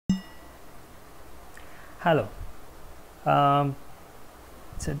Hello. Um,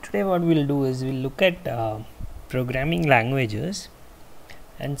 so today what we'll do is we'll look at programming languages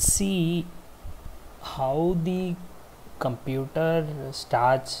and see how the computer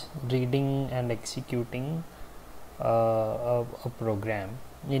starts reading and executing a program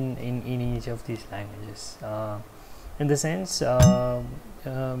in each of these languages. In the sense,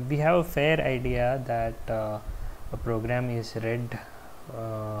 we have a fair idea that a program is read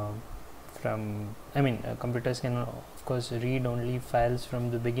from, computers can of course read only files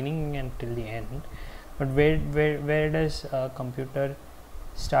from the beginning until the end, but where does a computer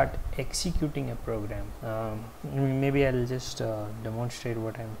start executing a program? Maybe I'll just demonstrate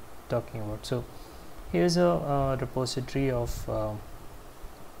what I'm talking about. So here's a repository of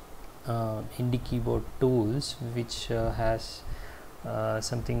indie keyboard tools, which has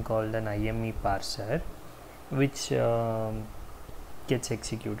something called an IME parser, which gets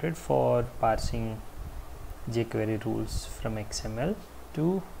executed for parsing jQuery rules from XML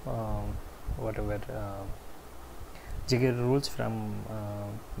to whatever jQuery rules from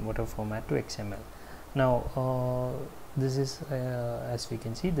whatever format to XML. Now this is as we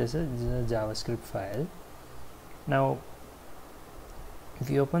can see, this is a JavaScript file. Now if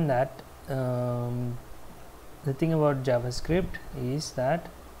you open that, the thing about JavaScript is that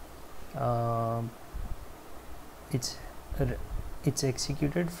it's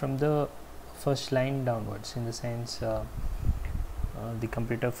executed from the first line downwards, in the sense the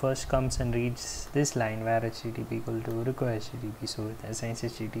computer first comes and reads this line where HTTP equal to request HTTP, so it assigns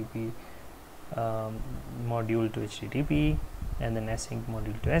HTTP module to HTTP, and then async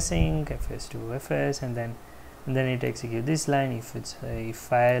module to async, fs to fs, and then it executes this line. If it's if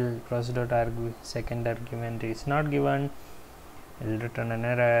file process.arg second argument is not given, it will return an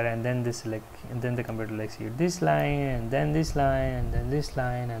error, and then then the computer will execute this line, and then this line, and then this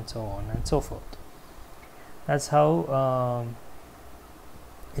line, and so on and so forth. That's how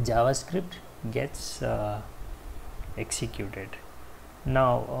JavaScript gets executed.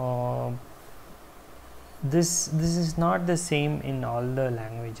 Now this is not the same in all the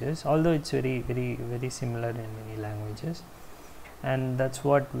languages, although it's very similar in many languages, and that's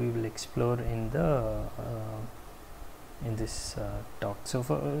what we will explore in the in this talk. So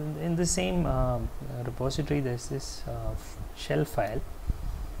in the same repository, there's this shell file.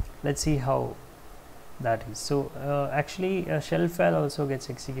 Let's see how that is. So actually a shell file also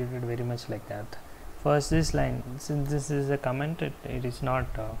gets executed very much like that. First this line, since this is a comment, it is not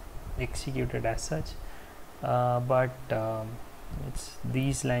executed as such, but it's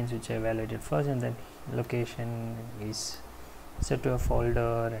these lines which I evaluated first, and then location is set to a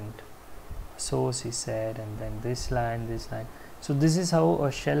folder, and source is set, and then this line. So this is how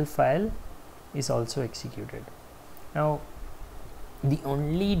a shell file is also executed. Now the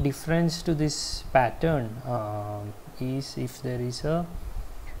only difference to this pattern is if there is a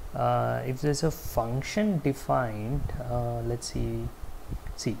if there's a function defined. Let's see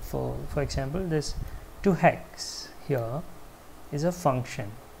for example, this toHex here is a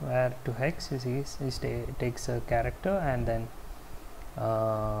function where toHex is takes a character and then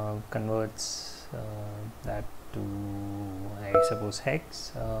converts that to, I suppose,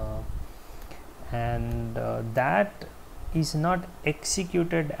 hex, and that is not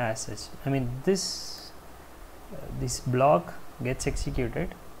executed as such. I mean, this block gets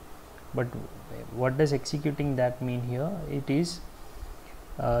executed, but what does executing that mean here? It is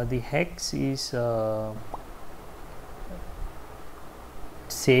the hex is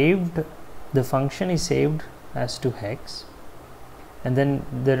saved, the function is saved as toHex, and then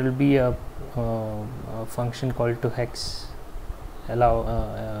there will be a function called toHex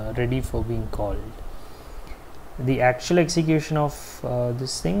ready for being called. The actual execution of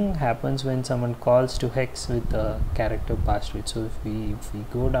this thing happens when someone calls toHex with a character passed to it. So if we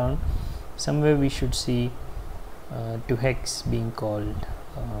go down somewhere, we should see toHex being called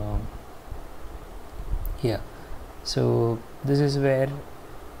here. So this is where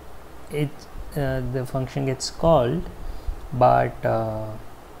it the function gets called, but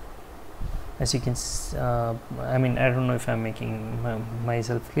as you can I don't know if I'm making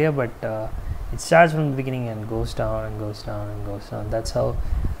myself clear, but it starts from the beginning and goes down and goes down and goes down. That's how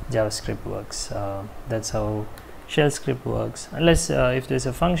JavaScript works. That's how shell script works. Unless if there's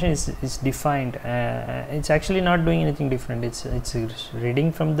a function is defined, it's actually not doing anything different. It's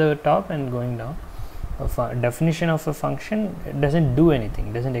reading from the top and going down. A definition of a function doesn't do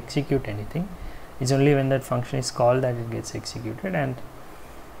anything, doesn't execute anything. It's only when that function is called that it gets executed, and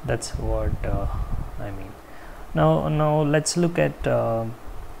that's what I mean. Now let's look at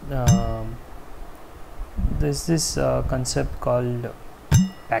there's this concept called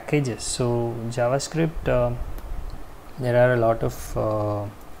packages. So JavaScript, there are a lot of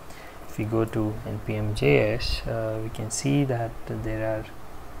if we go to npm.js, we can see that there are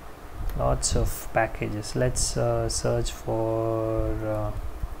lots of packages. Let's search for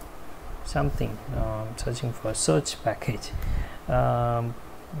something. Searching for search package.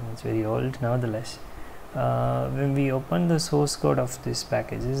 It's very old nevertheless. When we open the source code of this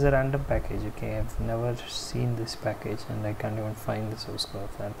package, this is a random package. Okay, I've never seen this package and I can't even find the source code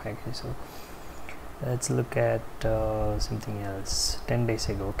of that package. So let's look at something else. 10 days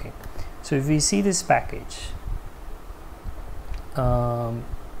ago. Okay, so if we see this package,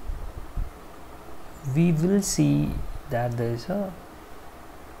 we will see that there is a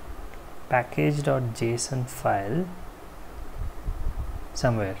package.json file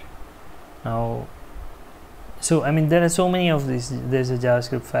somewhere. Now, so I mean, there are so many of these. There's a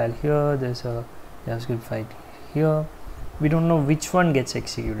JavaScript file here, there's a JavaScript file here. We don't know which one gets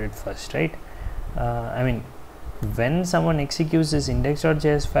executed first, right? I mean, when someone executes this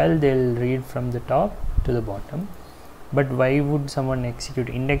index.js file, they'll read from the top to the bottom. But why would someone execute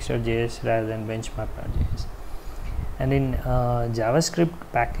index.js rather than benchmark.js? And in JavaScript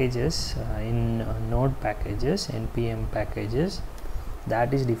packages, in node packages, npm packages,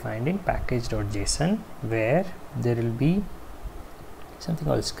 that is defined in package.json, where there will be something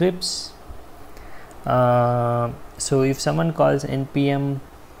called scripts. So if someone calls npm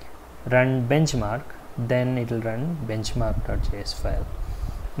run benchmark, then it will run benchmark.js file.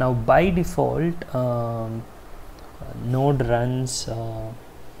 Now by default, node runs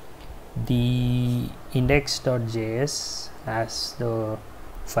the index.js as the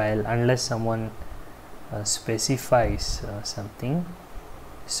file unless someone specifies something.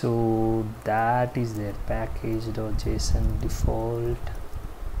 So that is their package.json default.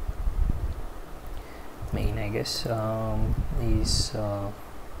 Main, I guess, is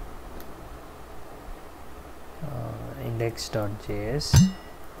index.js,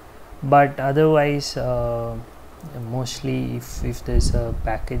 but otherwise mostly if there's a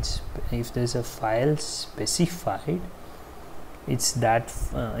package, if there's a file specified, it's that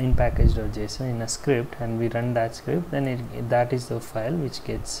in package.json in a script, and we run that script, then that is the file which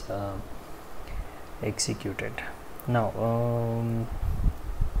gets executed. Now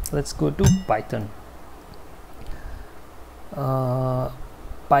let's go to Python.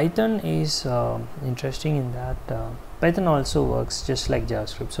 Python is interesting in that Python also works just like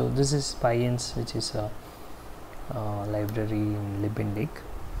JavaScript. So this is PyInts, which is a library in libindic.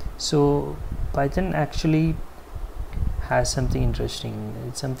 So Python actually has something interesting.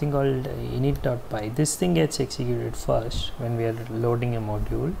 It's something called init.py. This thing gets executed first when we are loading a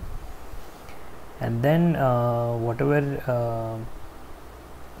module, and then whatever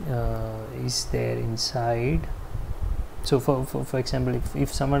is there inside. So for example,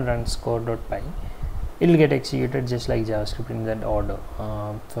 if someone runs core.py, it will get executed just like JavaScript in that order,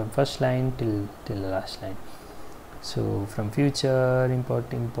 from first line till the last line. So from future,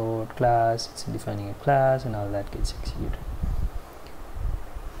 import class, it's defining a class, and all that gets executed.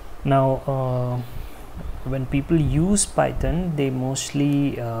 Now when people use Python, they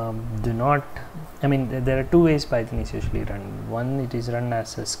mostly do not, I mean, there are two ways Python is usually run. One, it is run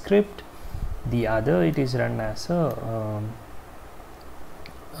as a script. The other, it is run as a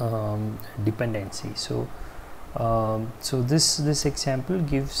dependency. So so this example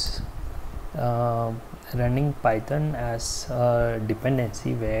gives running Python as a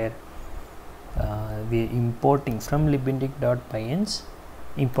dependency, where we are importing from libindic.pyins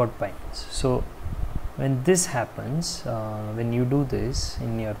import pyins. So when this happens, when you do this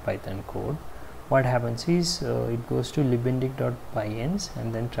in your Python code, what happens is it goes to libindic.pyins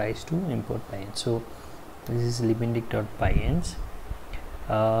and then tries to import pyins. So this is libindic.pyins.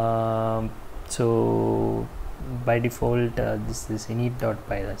 So by default, this is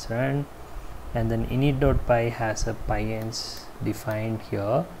init.py that's run, and then init.py has a pyins defined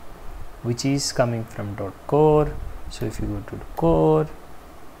here, which is coming from .core. So if you go to the core,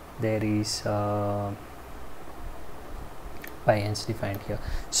 there is pyins defined here.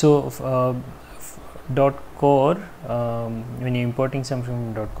 So .core, when you're importing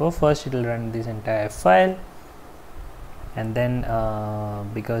something from .core, first it will run this entire file, and then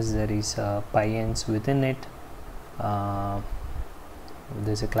because there is pyins within it,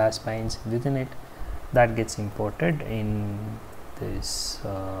 there's a class pyins within it, that gets imported in this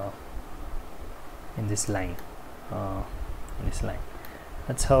line.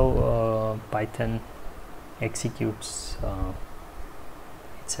 That's how Python executes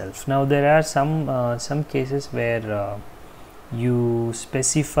itself. Now there are some cases where you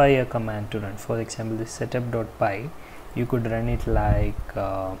specify a command to run. For example, this setup.py, you could run it like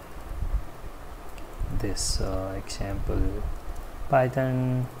this example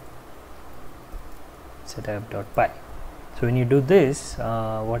python setup.py. So when you do this,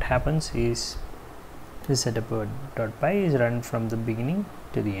 what happens is this setup.py is run from the beginning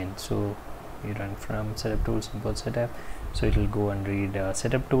to the end. So you run from setup tools import setup, so it will go and read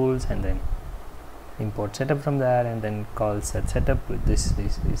setup tools and then import setup from there, and then calls that setup with this.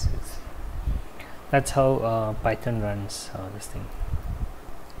 That's how Python runs this thing.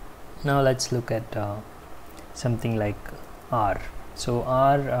 Now let's look at something like R. So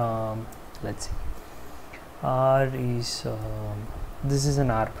R, let's see, R is this is an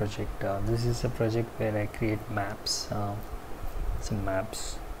R project. This is a project where I create maps, some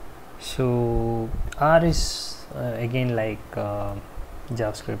maps. So R is again like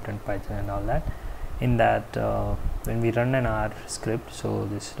JavaScript and Python and all that, in that when we run an R script, so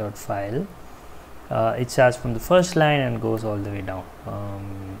this dot file, it starts from the first line and goes all the way down,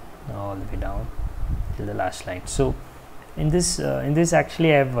 till the last line. So in this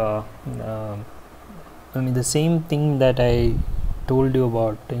actually I have I mean the same thing that I told you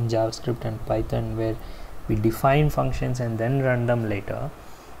about in JavaScript and Python, where we define functions and then run them later.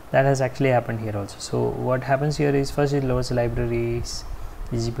 That has actually happened here also. So what happens here is, first it loads libraries,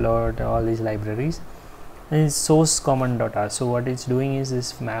 ggplot, all these libraries, and it's source common.r. So what it's doing is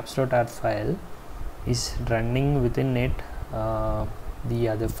this maps.r file is running within it the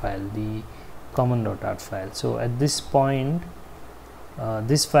other file, the common.r file. So at this point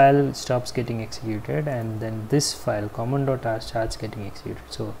this file stops getting executed, and then this file common.r starts getting executed.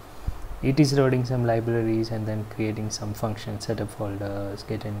 So it is loading some libraries and then creating some functions, setup folders,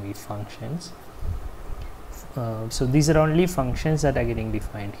 get env functions. So these are only functions that are getting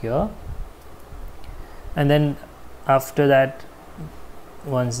defined here, and then after that,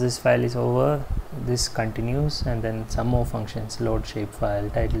 once this file is over, this continues, and then some more functions, load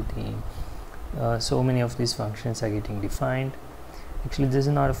shapefile, title theme, so many of these functions are getting defined. Actually this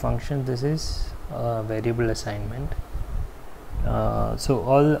is not a function, this is a variable assignment. So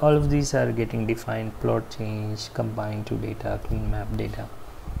all of these are getting defined, plot change, combine to data, clean map data,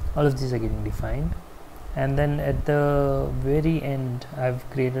 all of these are getting defined. And then at the very end I've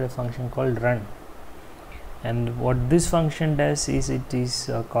created a function called run, and what this function does is it is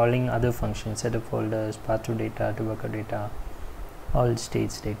calling other functions, setup folders, path to data, to worker data, all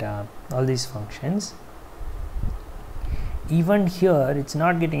states data, all these functions. Even here it's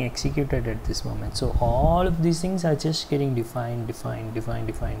not getting executed at this moment, so all of these things are just getting defined,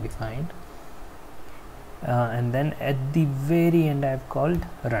 and then at the very end I've called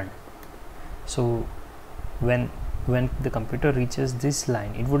run. So when the computer reaches this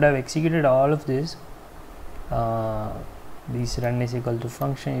line, it would have executed all of this. This run is equal to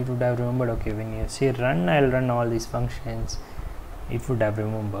function, it would have remembered, okay, when you say run, I'll run all these functions, it would have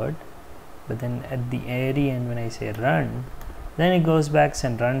remembered. But then at the very end, when I say run, then it goes back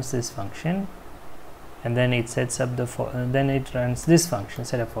and runs this function, and then it sets up the then it runs this function,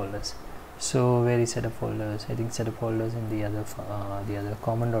 setup folders. So where is setup folders? I think setup folders in the other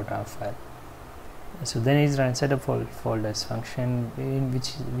common.r file. So then it runs setup folders function, in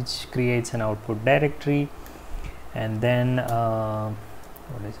which creates an output directory, and then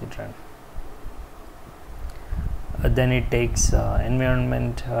what does it run? Then it takes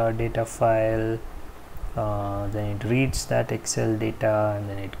environment data file, then it reads that Excel data, and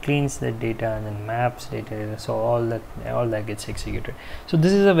then it cleans that data, and then maps data. So all that gets executed. So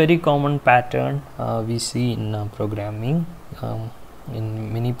this is a very common pattern we see in programming,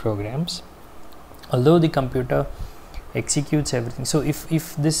 in many programs. Although the computer executes everything, so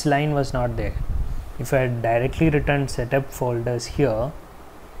if this line was not there, if I had directly written setup folders here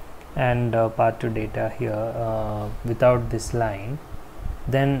and path to data here without this line,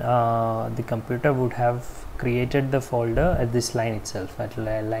 then the computer would have created the folder at this line itself, at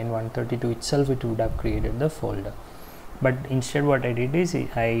line 132 itself. It would have created the folder, but instead what I did is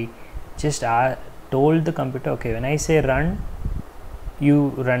I just told the computer, okay, when I say run, you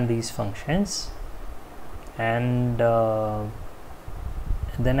run these functions, and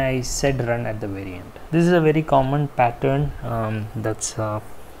then I said run at the very end. This is a very common pattern that's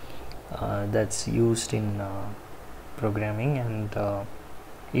used in programming, and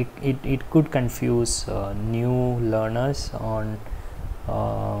it could confuse new learners on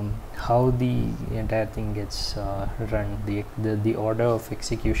how the entire thing gets run. The order of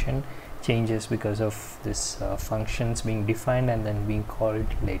execution changes because of this functions being defined and then being called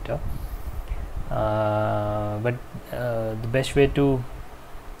later. But the best way to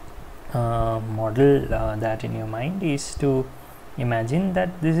model that in your mind is to imagine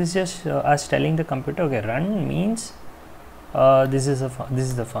that this is just us telling the computer, okay, run means this is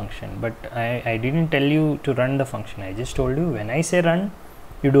the function, but I didn't tell you to run the function. I just told you when I say run,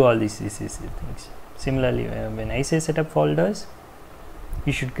 you do all these things. Similarly, when I say set up folders,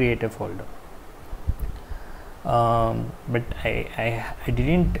 you should create a folder. But I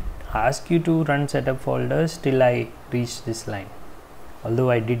didn't ask you to run setup folders till I reached this line, although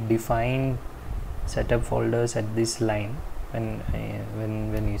I did define setup folders at this line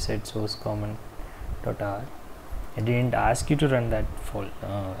when you said source common.r. I didn't ask you to run that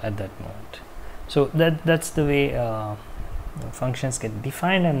at that moment. So that's the way functions get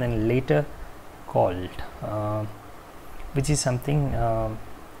defined and then later called, which is something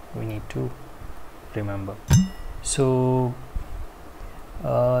we need to remember. So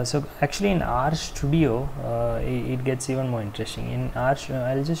actually in R Studio it gets even more interesting. In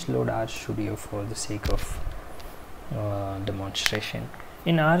I'll just load R Studio for the sake of demonstration.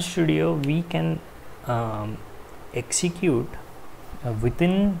 In R Studio we can execute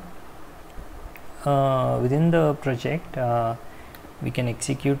within the project. We can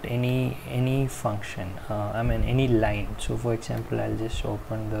execute any function, I mean any line. So for example, I'll just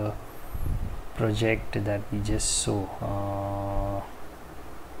open the project that we just saw.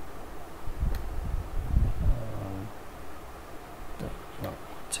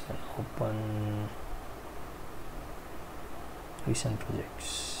 Open recent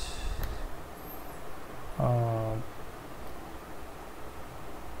projects.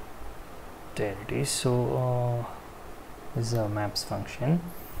 There it is. So this is a maps function.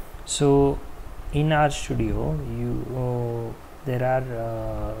 So in R Studio there are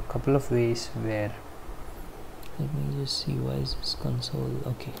a couple of ways where, let me just see, why is this console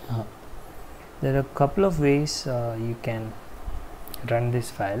okay. There are a couple of ways you can run this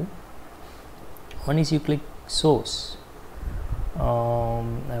file. One is you click source,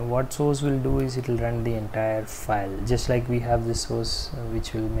 and what source will do is it will run the entire file, just like we have this source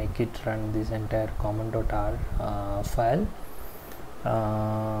which will make it run this entire common.r file.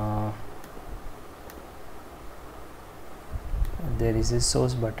 There is a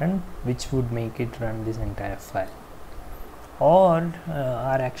source button which would make it run this entire file. Or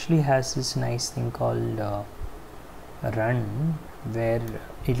R actually has this nice thing called run, where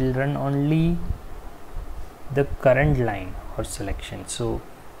it will run only the current line or selection. So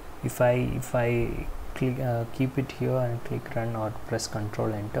if I click, keep it here and click run or press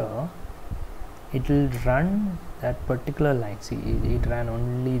Ctrl Enter, it will run that particular line. See, it ran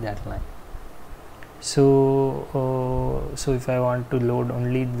only that line. So so if I want to load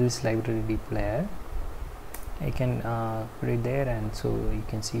only this library dplayer, I can put it there, and so you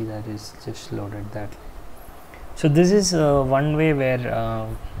can see that is just loaded that line. So this is one way where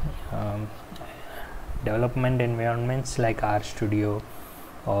development environments like R Studio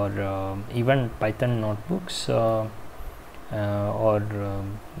or even Python notebooks or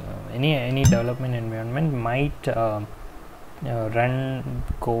any development environment might run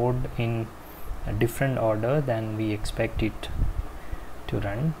code in a different order than we expect it to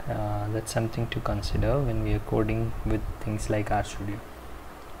run. That's something to consider when we are coding with things like R Studio.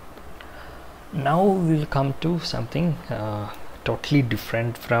 Now we'll come to something totally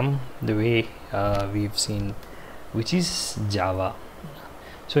different from the way we've seen, which is Java.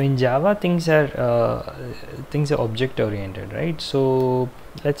 So in Java things are object oriented, right? So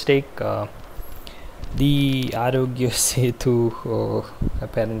let's take the Arogya Setu,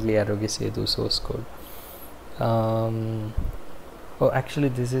 apparently Arogya Setu source code. Oh, actually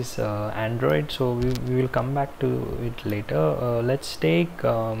this is Android, so we will come back to it later. Let's take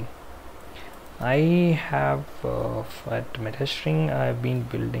I have at MetaString I've been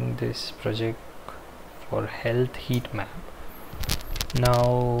building this project for health heat map.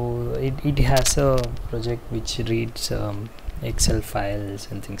 Now it has a project which reads Excel files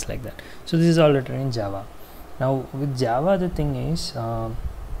and things like that. So this is all written in Java. Now with Java the thing is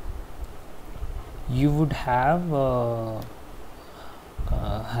you would have a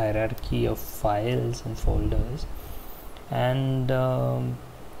hierarchy of files and folders, and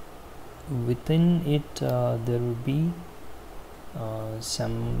within it there would be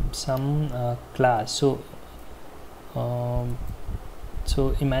some class.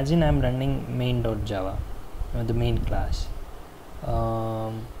 So imagine I'm running main.java, the main class.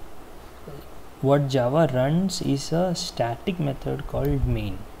 What Java runs is a static method called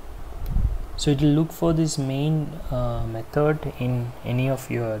main. So it will look for this main method in any of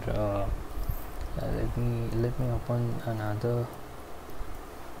your let me open another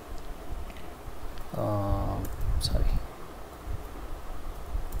sorry,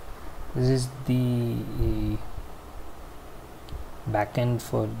 this is the backend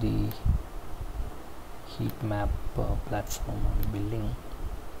for the heat map platform I'm building.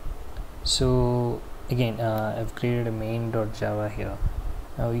 So again, I've created a main.java here.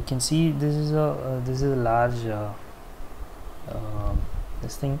 Now you can see this is a large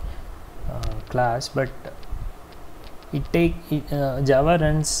this thing class, but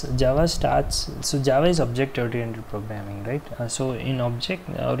Java starts. So Java is object oriented programming, right? So in object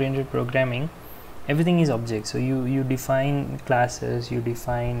oriented programming, everything is object. So you define classes, you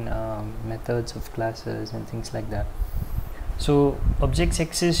define methods of classes and things like that. So objects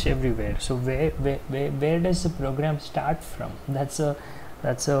exist everywhere. So where does the program start from? That's a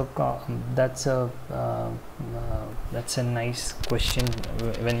nice question.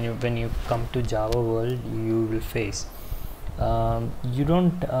 When you come to Java world, you will face. You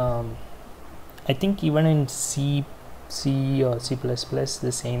don't. I think even in C or C++, the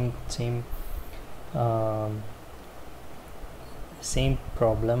same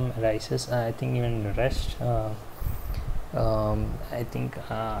problem arises. I think even in the rest. I think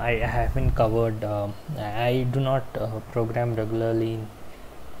I haven't covered. I do not program regularly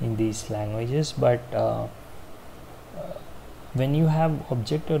in these languages, but when you have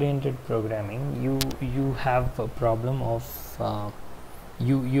object-oriented programming, you have a problem of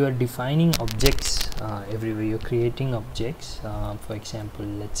you are defining objects everywhere. You're creating objects. For example,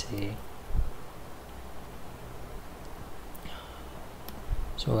 let's say.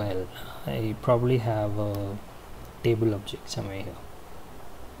 So I probably have a table object somewhere here,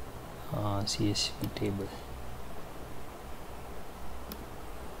 CSV table.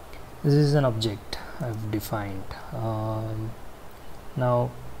 This is an object I've defined.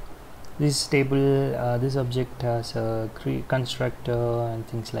 Now this table, this object has a constructor and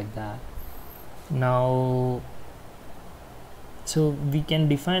things like that. Now, so we can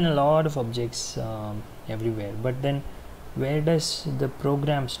define a lot of objects everywhere, but then where does the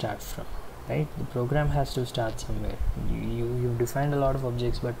program start from? Right, the program has to start somewhere. You've defined a lot of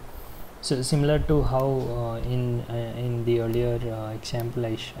objects, but so similar to how in the earlier example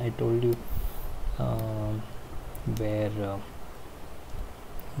I told you, where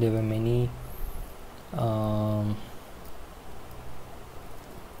there were many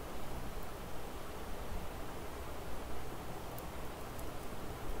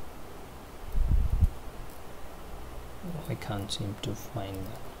I can't seem to find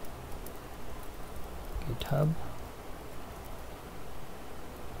that. GitHub.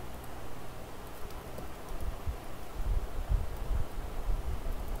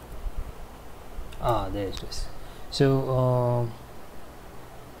 There it is. So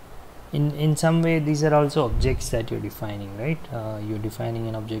in some way these are also objects that you're defining, right? You're defining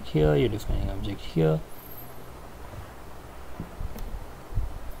an object here, you're defining an object here,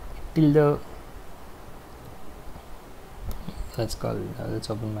 till the let's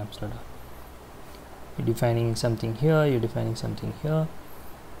open maps.r. You're defining something here, you're defining something here.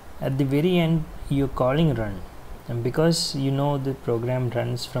 At the very end, you're calling run, and because you know the program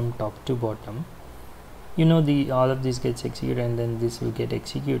runs from top to bottom, you know all of this gets executed, and then this will get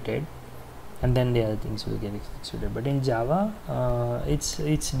executed, and then the other things will get executed. But in Java, it's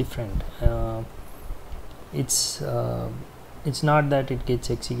different. It's not that it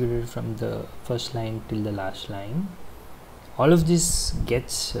gets executed from the first line till the last line. All of this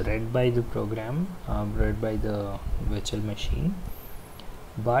gets read by the program, read by the virtual machine,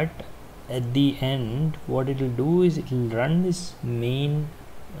 but at the end what it will do is it will run this main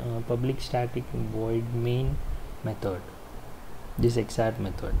public static void main method, this exact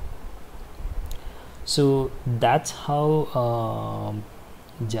method. So that's how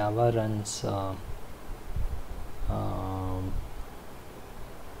Java runs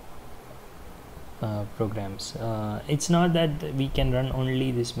programs. It's not that we can run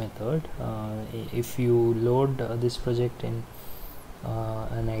only this method. If you load this project in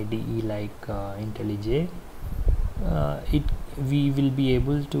an IDE like IntelliJ, we will be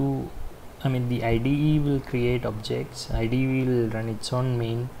able to, the IDE will create objects, IDE will run its own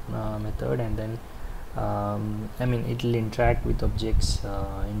main method, and then it will interact with objects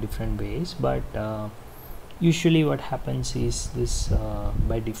in different ways, but usually what happens is this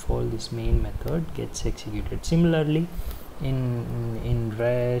by default this main method gets executed. Similarly in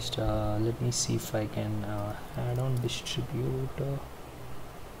REST, let me see if I can add on distributor,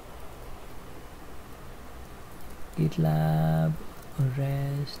 GitLab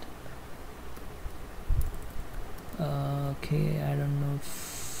REST. Okay, I don't know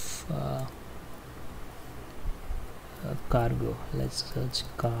if cargo, let's search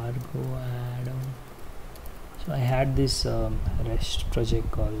cargo add-on. So I had this REST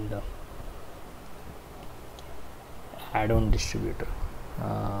project called add-on distributor.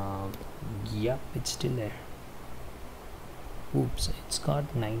 Yep, it's still there. Oops, it's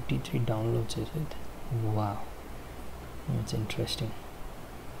got 93 downloads, is it? Wow, that's interesting.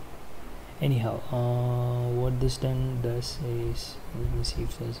 Anyhow, what this does is, let me see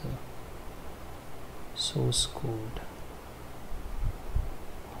if there's a source code,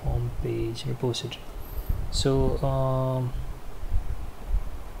 home page, repository. So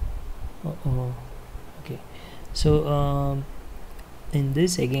okay, so in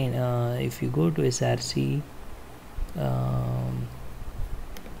this again, if you go to src,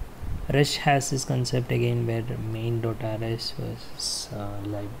 Rush has this concept again where main.rs versus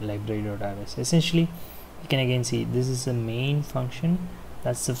library.rs. Essentially, you can again see this is the main function,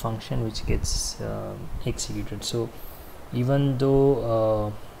 that's the function which gets executed. So even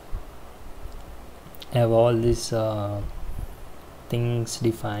though I have all these things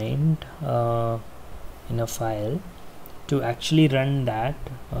defined in a file, to actually run that,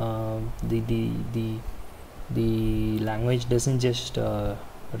 the language doesn't just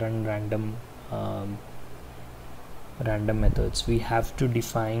run random methods. We have to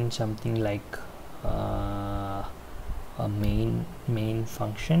define something like a main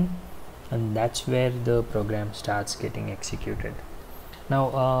function, and that's where the program starts getting executed.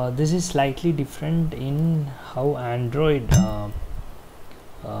 Now this is slightly different in how Android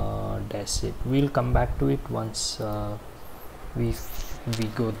does it. We'll come back to it once we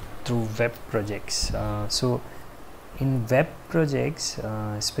go through web projects. So in web projects,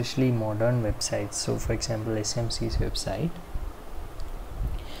 especially modern websites, so for example SMC's website,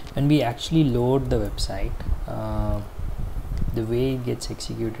 when we actually load the website, the way it gets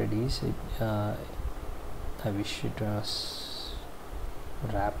executed is I wish it was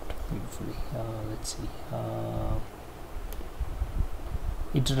wrapped beautifully. Let's see,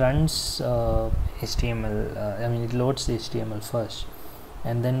 it runs HTML, I mean it loads the HTML first,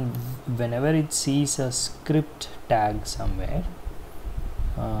 and then whenever it sees a script tag somewhere,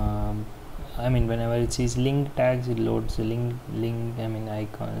 I mean whenever it sees link tags, it loads the link I mean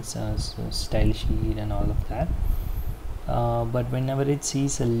icons, style sheet and all of that. But whenever it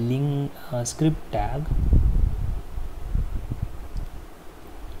sees a link script tag,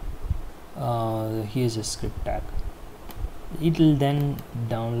 here's a script tag, it will then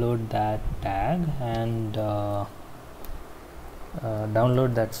download that tag and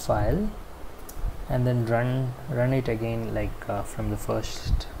download that file, and then run it again, like from the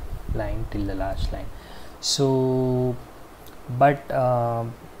first line till the last line. So but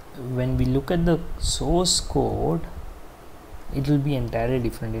when we look at the source code, it will be entirely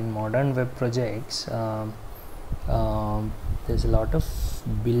different. In modern web projects, there's a lot of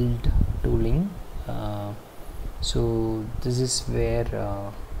build tooling, so this is where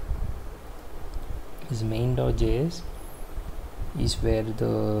this main.js is where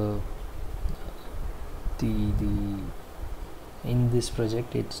the in this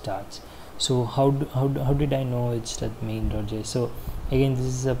project it starts. So how did I know it's that main.js? So again, this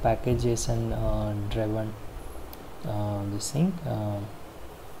is a package JSON driven this thing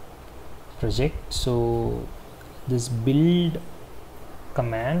project. So this build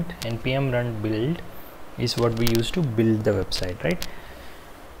command, npm run build, is what we use to build the website, right?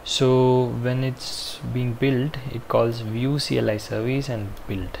 So when it's being built, it calls view CLI service and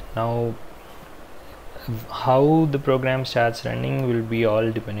build. Now how the program starts running will be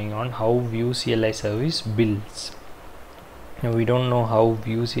all depending on how view CLI service builds. Now we don't know how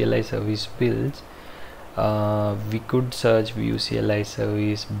view CLI service builds. We could search view CLI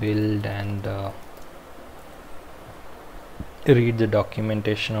service build and read the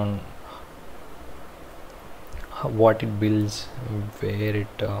documentation on what it builds, where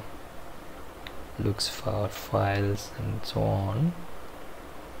it looks for files and so on.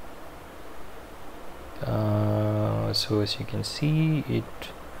 So as you can see, it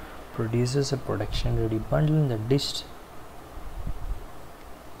produces a production ready bundle in the dist.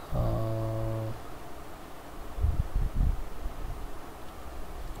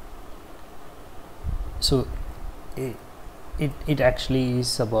 So it actually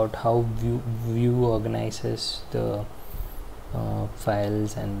is about how view organizes the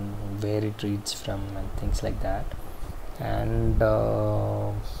files and where it reads from and things like that. And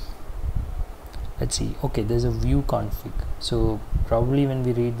let's see, okay, there's a view config. So probably when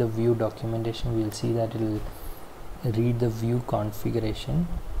we read the view documentation, we'll see that it will read the view configuration,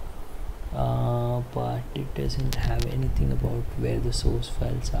 but it doesn't have anything about where the source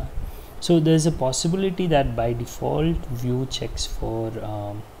files are. So there's a possibility that by default view checks for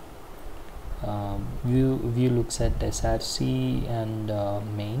view looks at src and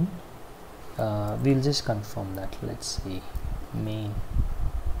main. We'll just confirm that. Let's see. main.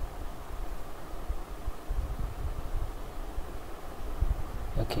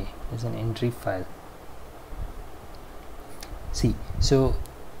 Okay, there's an entry file. See, so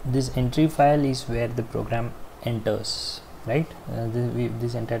this entry file is where the program enters, right?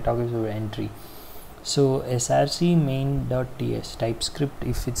 This entire talk is over entry. So src main.ts TypeScript,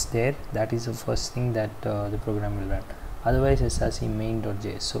 if it's there, that is the first thing that the program will run. Otherwise src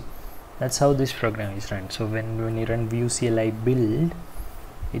main.js. So that's how this program is run. So when you run view CLI build,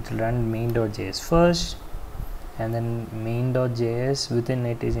 it will run main.js first, and then main.js, within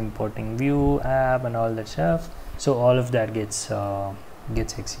it is importing view, app, and all that stuff. So all of that gets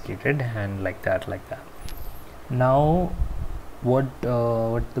executed, and like that. Now what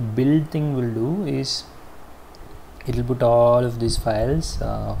the build thing will do is it will put all of these files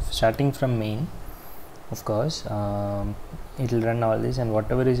starting from main, of course. It will run all this, and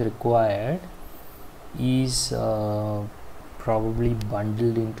whatever is required is probably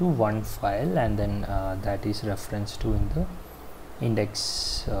bundled into one file, and then that is referenced to in the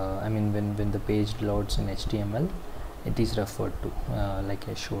index. I mean, when the page loads in HTML, it is referred to, like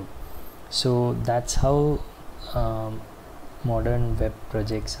I showed. So that's how modern web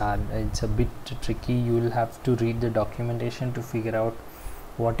projects are. It's a bit tricky. You will have to read the documentation to figure out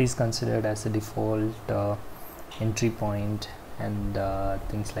what is considered as the default entry point, and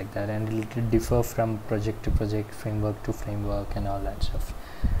things like that, and it will differ from project to project, framework to framework, and all that stuff.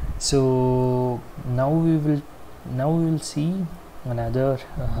 So now we will see another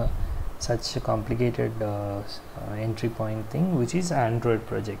such a complicated entry point thing, which is Android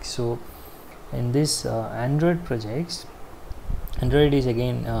projects. So in this Android projects, Android is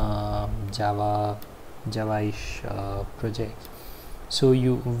again Java-ish project. So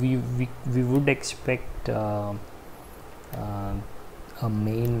we would expect a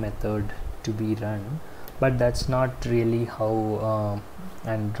main method to be run, but that's not really how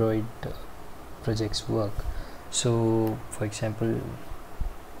Android projects work. So for example,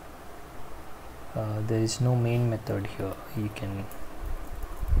 there is no main method here.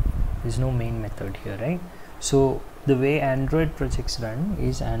 There's no main method here, right? So the way Android projects run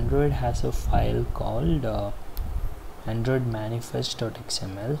is Android has a file called Android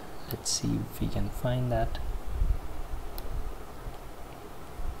manifest.xml. Let's see if we can find that.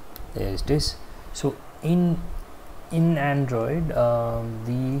 There it is. So in Android,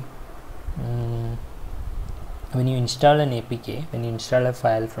 when you install an APK, when you install a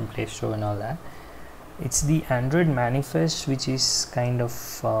file from Play Store and all that, it's the Android manifest which is kind of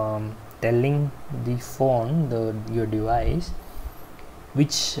telling the phone, your device,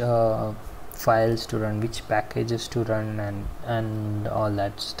 which files to run, which packages to run, and all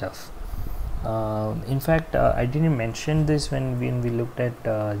that stuff. In fact, I didn't mention this when we looked at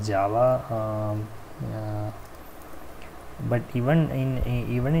Java, but even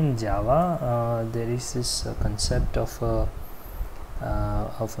in Java, there is this concept of a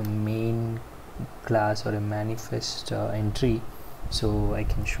main class or a manifest entry. So I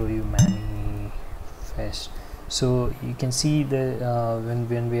can show you manifest. So you can see the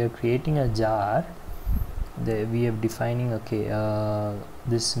when we are creating a jar, we are defining, okay,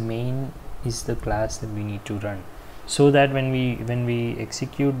 this main is the class that we need to run, so that when we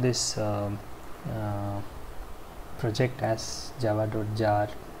execute this project as java.jar,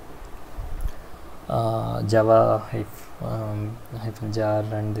 java jar,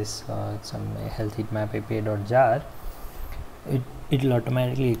 and this some health heatmap api.jar, it will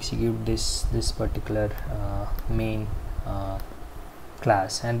automatically execute this particular main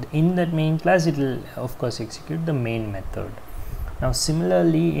class, and in that main class it will of course execute the main method. Now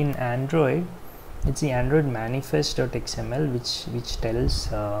similarly in Android, it's the Android manifest.xml which tells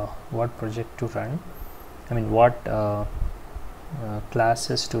what project to run, I mean what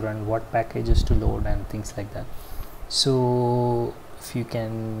classes to run, what packages to load, and things like that. So if you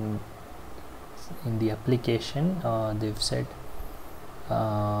can, in the application, they've said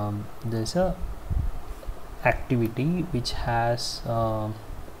there's a activity which has an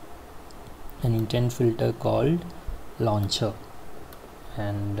intent filter called launcher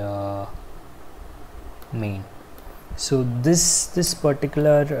and main. So this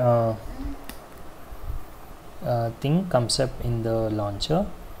particular thing comes up in the launcher,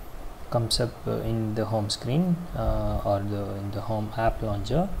 comes up in the home screen, or in the home app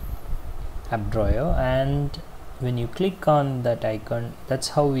launcher, app drawer, and when you click on that icon, that's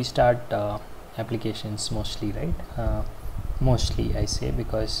how we start applications mostly, right? Mostly I say,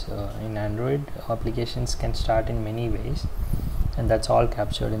 because in Android applications can start in many ways, and that's all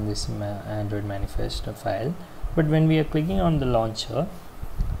captured in this Android manifest file. But when we are clicking on the launcher,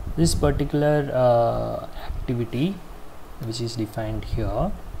 this particular activity which is defined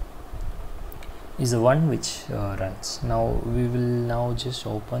here is the one which runs. Now we will now just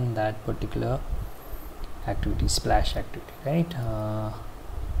open that particular activity, splash activity, right?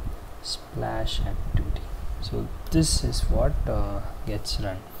 Splash activity. So this is what gets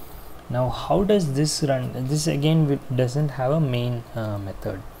run. Now how does this run? This again doesn't have a main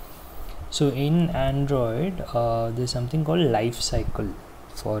method. So in Android there's something called life cycle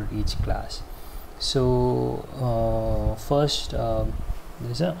for each class. So first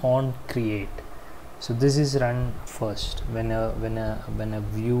there's a on create. So this is run first when a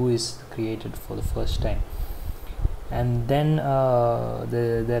view is created for the first time, and then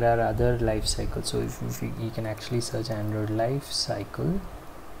there are other life cycles. So if you can actually search Android life cycle,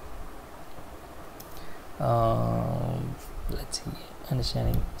 let's see,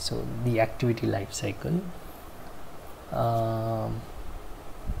 understanding, so the activity life cycle,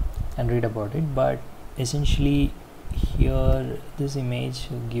 and read about it. But essentially here this image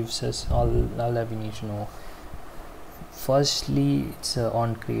gives us all that we need to know. Firstly it's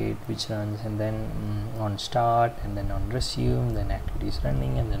on create, which runs, and then on start, and then on resume, then activity is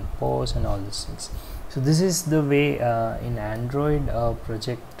running, and then pause, and all these things. So this is the way in Android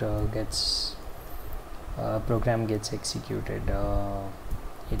program gets executed.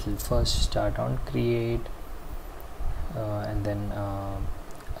 It will first start on create, and then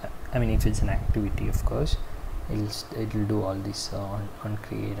I mean, if it's an activity, of course it'll do all this on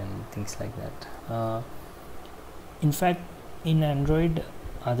create and things like that. In fact, in Android,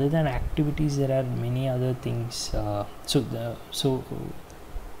 other than activities, there are many other things. So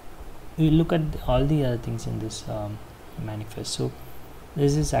we look at all the other things in this manifest. So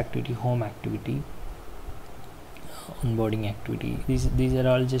this is activity, home activity, onboarding activity. These are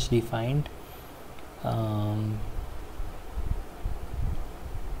all just defined.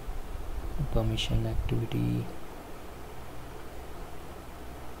 Permission activity.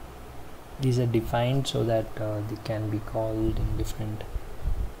 These are defined so that they can be called in different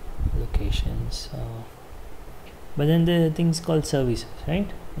locations. But then there are things called services, right?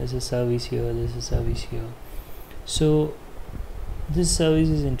 There's a service here, there's a service here. So this service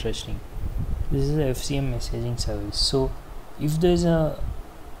is interesting. This is a FCM messaging service. So if there's a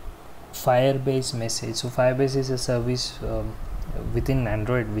Firebase message, so Firebase is a service within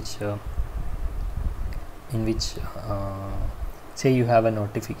Android in which say you have a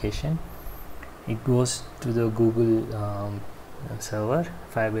notification, it goes to the Google server,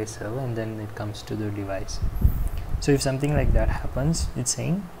 Firebase server, and then it comes to the device. So if something like that happens, it's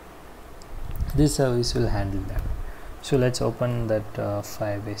saying this service will handle that. So let's open that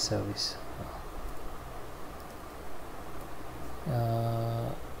Firebase service.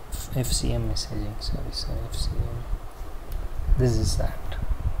 FCM messaging service, FCM. This is that.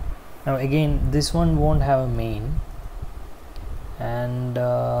 Now again, this one won't have a main, and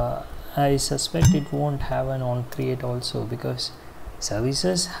I suspect it won't have an on create also, because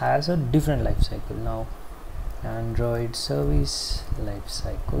services has a different life cycle. Now Android service life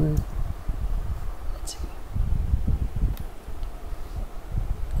cycle, let's see,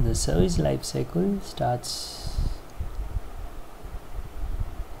 the service life cycle starts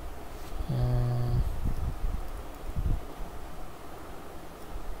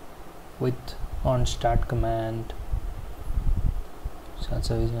with on start command. Start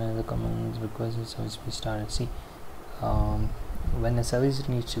service when the command requires the service be started. See, when a service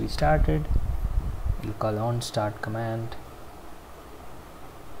needs to be started, you call on start command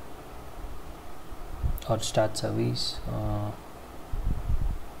or start service.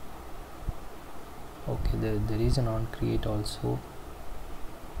 Okay, there is an on create also.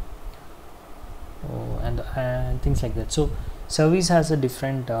 And things like that. So service has a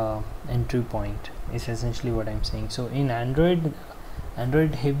different entry point, is essentially what I'm saying. So in Android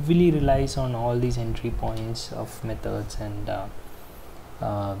heavily relies on all these entry points of methods and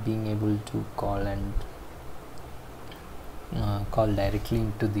being able to call and call directly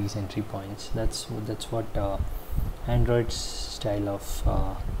into these entry points. That's what Android's style of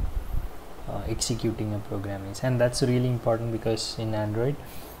executing a program is, and that's really important, because in Android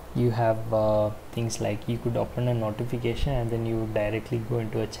you have things like you could open a notification and then you directly go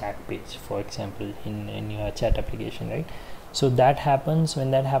into a chat page, for example, in your chat application, right? So that happens.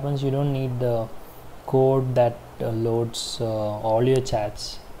 When that happens, you don't need the code that loads all your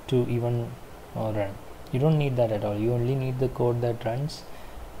chats to even run. You don't need that at all. You only need the code that runs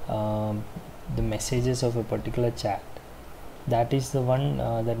the messages of a particular chat. That is the one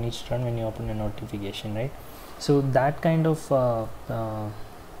that needs to run when you open a notification, right? So that kind of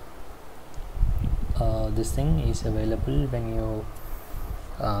this thing is available when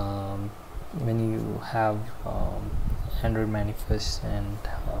you have Android manifest and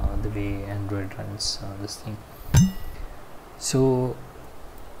the way Android runs this thing. So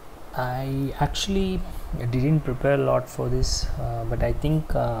I actually didn't prepare a lot for this, but I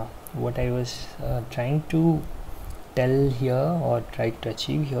think what I was trying to tell here or try to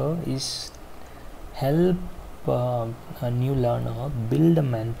achieve here is help a new learner build a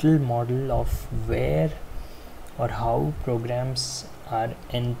mental model of where or how programs are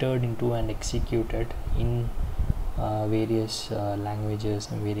entered into and executed in various languages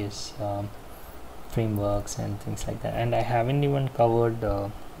and various frameworks and things like that. And I haven't even covered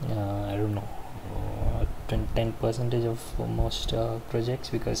I don't know 10% of most projects,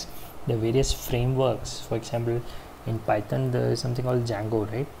 because the various frameworks. For example, in Python there is something called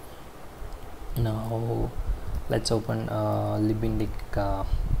Django, right? Now let's open libindic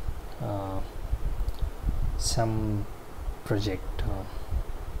some project.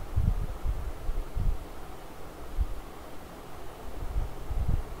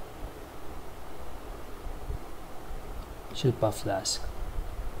 Shilpa Flask.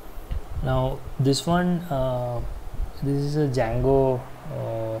 Now this one, this is a Django,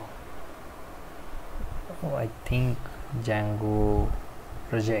 I think Django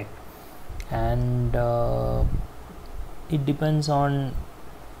project, and it depends on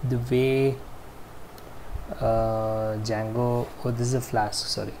the way Django. Oh, this is a Flask,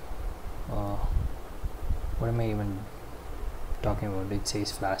 sorry. What am I even talking about? It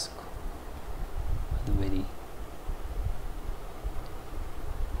says Flask at the very.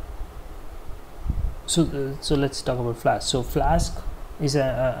 So let's talk about Flask. So Flask is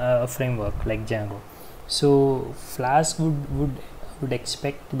a framework like Django. So Flask would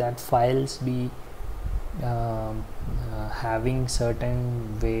expect that files be having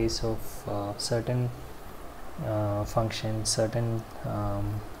certain ways of certain functions, certain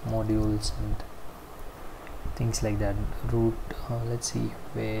modules and things like that. Root, let's see,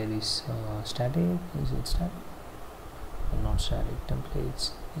 where is static? Is it static? Not static.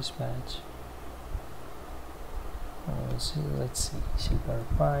 Templates, dispatch. So let's see,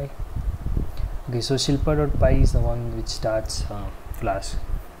 Shilpa.py. Okay, so Shilpa.py is the one which starts Flask.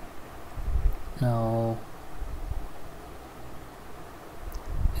 Now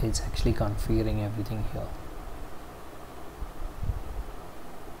it's actually configuring everything here.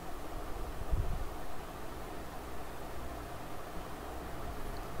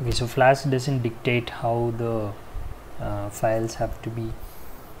 Okay, so Flask doesn't dictate how the files have to be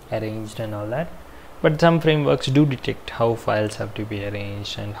arranged and all that, but some frameworks do detect how files have to be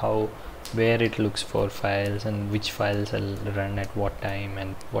arranged and where it looks for files and which files will run at what time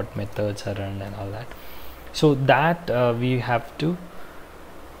and what methods are run and all that. So that we have to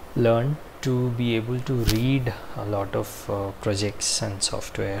learn to be able to read a lot of projects and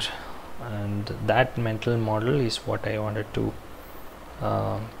software, and that mental model is what I wanted to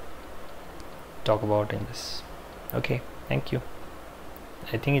talk about in this. Okay, thank you.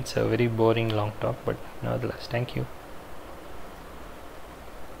 I think it's a very boring long talk, but nevertheless, thank you.